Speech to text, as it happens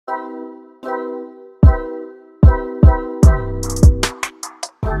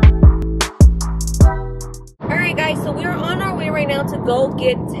guys, so we are on our way right now to go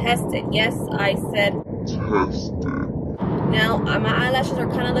get tested. Yes, I said tested. Now, my eyelashes are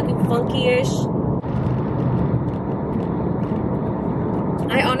kind of looking funky-ish.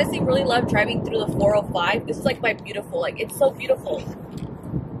 I honestly really love driving through the 405. This is like my beautiful, like, it's so beautiful.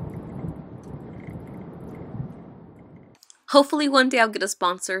 Hopefully one day I'll get a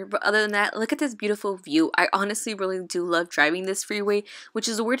sponsor, but other than that, look at this beautiful view. I honestly really do love driving this freeway, which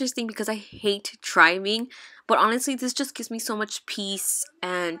is the weirdest thing because I hate driving, but honestly this just gives me so much peace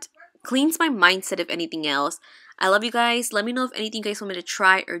and cleans my mindset if anything else. I love you guys. Let me know if anything you guys want me to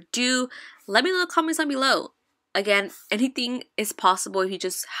try or do. Let me know in the comments down below. Again, anything is possible if you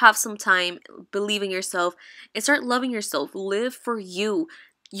just have some time, believe in yourself, and start loving yourself. Live for you.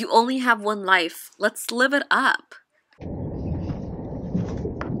 You only have one life. Let's live it up.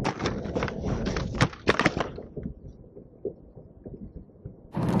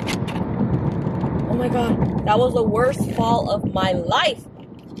 Oh my god, that was the worst fall of my life.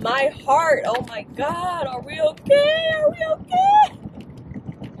 My heart, oh my god, are we okay? Are we okay?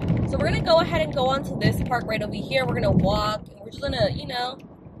 So we're gonna go ahead and go on to this park right over here. We're gonna walk, and we're just gonna, you know,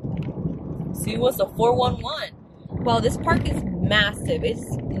 see what's the 411. Wow, this park is massive.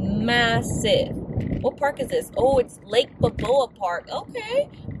 It's massive. What park is this? Oh, it's Lake Balboa Park. Okay,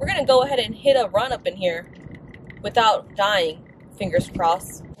 we're gonna go ahead and hit a run up in here without dying. Fingers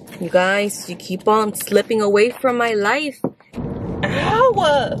crossed. You guys, you keep on slipping away from my life.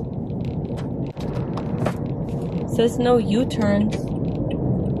 Ow! Says no U-turns.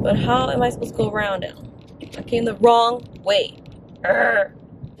 But how am I supposed to go around now? I came the wrong way.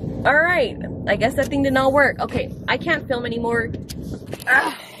 Alright, I guess that thing did not work. Okay, I can't film anymore.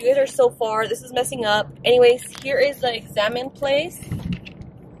 You guys are so far. This is messing up. Anyways, here is the examine place.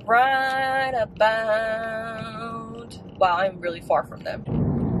 Right about... Wow, I'm really far from them.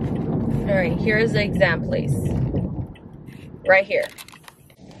 Alright, here is the exam place. Right here.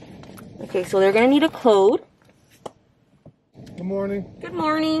 Okay, so they're gonna need a code. Good morning. Good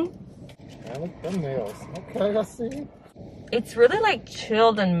morning. I like them nails. Okay, I see. It's really like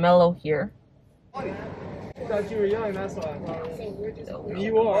chilled and mellow here. I thought you were young, that's why.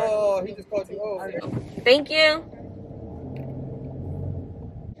 You are. Oh, he just called you old. Thank you.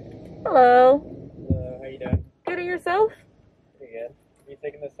 Hello. Hello, how you doing? Good at yourself? Pretty good. Have you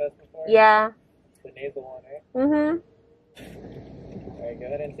taken this test before? Yeah. The nasal one, right? Mm-hmm. Alright, go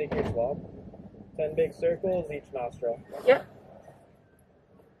ahead and take your swab. 10 big circles each nostril. Yep.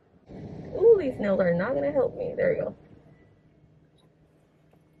 Ooh, these nails are not gonna help me. There you go.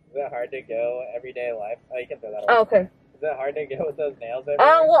 Is that hard to go everyday life? Oh, you can throw that away. Oh, okay. Is that hard to go with those nails every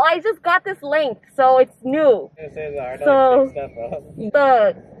Oh, well, I just got this length, so it's new. I was gonna say, is it hard to like, pick stuff up?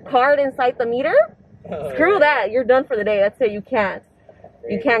 The card inside the meter? Screw that. You're done for the day. That's it. You can't.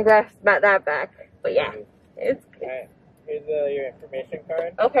 Great. You can't grasp that back. But yeah, it's good. Alright, here's your information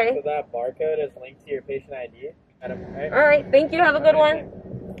card. Okay. So that barcode is linked to your patient ID. Right? Alright, thank you. Have a good one.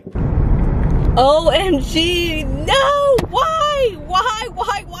 OMG! No! Why? Why?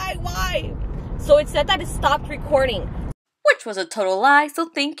 So it said that it stopped recording. Which was a total lie, so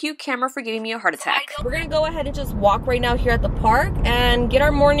thank you, camera, for giving me a heart attack. We're gonna go ahead and just walk right now here at the park and get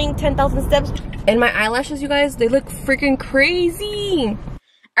our morning 10,000 steps. And my eyelashes, you guys, they look freaking crazy.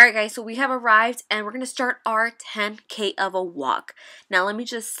 Alright guys, so we have arrived and we're gonna start our 10K of a walk. Now let me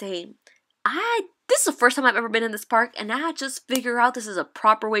just say, this is the first time I've ever been in this park, and I just figured out this is a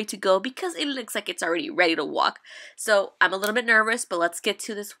proper way to go because it looks like it's already ready to walk. So I'm a little bit nervous, but let's get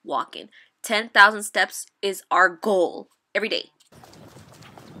to this walking. 10,000 steps is our goal every day.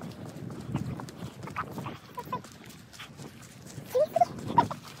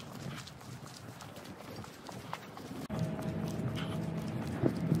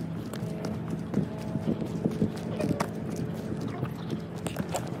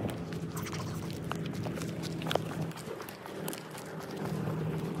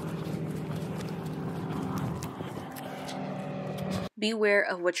 Beware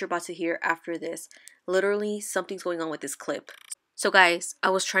of what you're about to hear after this. Literally, something's going on with this clip. So guys,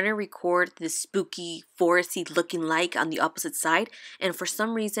 I was trying to record this spooky, foresty looking lake on the opposite side, and for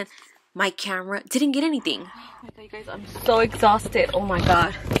some reason, my camera didn't get anything. Oh my god, you guys, I'm so exhausted. Oh my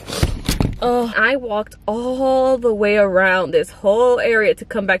god. Oh, I walked all the way around this whole area to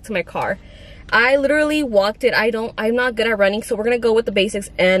come back to my car. I literally walked it. I'm not good at running, so we're gonna go with the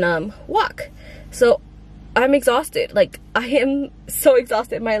basics and walk. So I'm exhausted. Like, I am so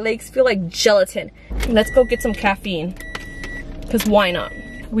exhausted. My legs feel like gelatin. Let's go get some caffeine, because why not?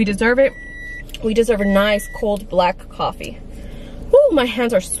 We deserve it. We deserve a nice cold black coffee. Woo, my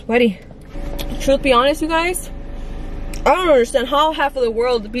hands are sweaty. Truth be honest, you guys, I don't understand how half of the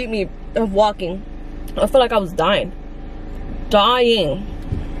world beat me of walking. I feel like I was dying.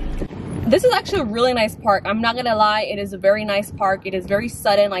 This is actually a really nice park. I'm not gonna lie, it is a very nice park. It is very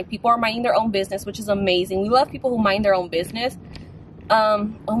sudden. Like, people are minding their own business, which is amazing. We love people who mind their own business. Oh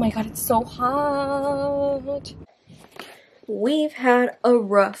my god, it's so hot. We've had a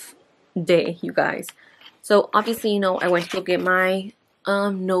rough day, you guys. So obviously, you know, I went to go get my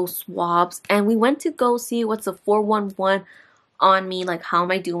nose swabs, and we went to go see what's the 411 on me, like how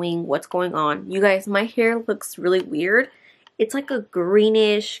am I doing, what's going on. You guys, my hair looks really weird. It's like a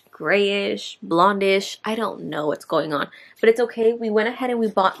greenish, grayish, blondish. I don't know what's going on, but it's okay. We went ahead and we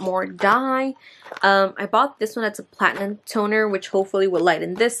bought more dye. I bought this one that's a platinum toner, which hopefully will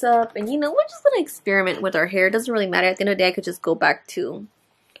lighten this up. And you know, we're just gonna experiment with our hair. It doesn't really matter. At the end of the day, I could just go back to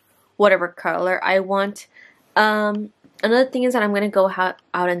whatever color I want. Another thing is that I'm gonna go out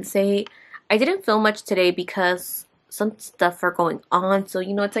and say I didn't film much today because some stuff are going on. So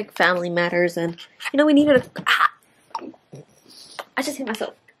you know, it's like family matters, and you know, we needed a. I just hit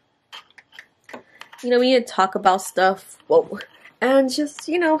myself. You know, we need to talk about stuff. Whoa. And just,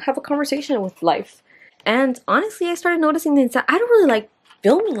 you know, have a conversation with life. And honestly, I started noticing things that I don't really like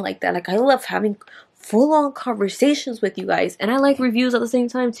filming like that. Like, I love having full-on conversations with you guys. And I like reviews at the same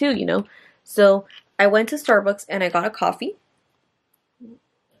time too, you know. So, I went to Starbucks and I got a coffee.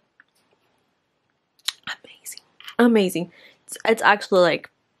 Amazing. Amazing. It's actually,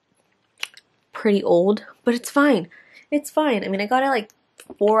 like, pretty old. But it's fine. It's fine. I mean, I got it like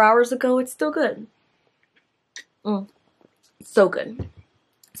 4 hours ago. It's still good. So good.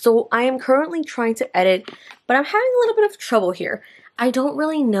 So I am currently trying to edit, but I'm having a little bit of trouble here. I don't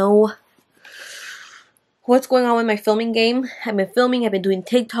really know what's going on with my filming game. I've been filming. I've been doing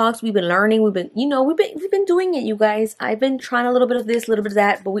TikToks. We've been learning. We've been doing it, you guys. I've been trying a little bit of this, a little bit of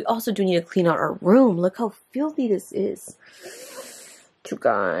that, but we also do need to clean out our room. Look how filthy this is. You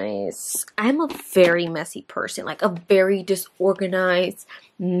guys, I'm a very messy person, like a very disorganized,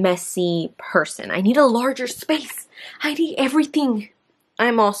 messy person. I need a larger space. I need everything.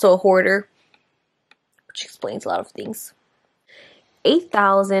 I'm also a hoarder, which explains a lot of things.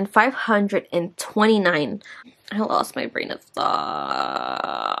 8,529. I lost my brain of thought.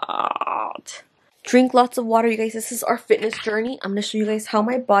 Drink lots of water, you guys. This is our fitness journey. I'm going to show you guys how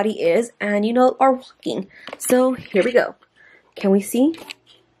my body is and, you know, our walking. So, here we go. Can we see?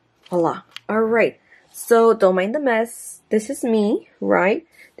 Voila. Alright. So, don't mind the mess. This is me, right?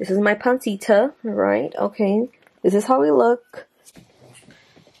 This is my pancita, right? Okay. This is how we look.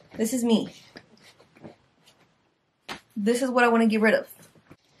 This is me. This is what I want to get rid of.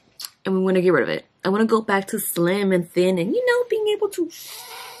 And we want to get rid of it. I want to go back to slim and thin and, you know, being able to...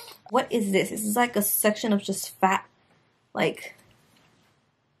 What is this? This is like a section of just fat. Like,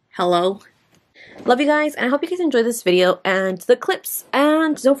 hello? Love you guys, and I hope you guys enjoyed this video and the clips.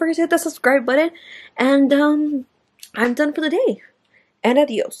 And don't forget to hit the subscribe button. And I'm done for the day. And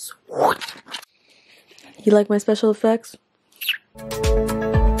adios. You like my special effects?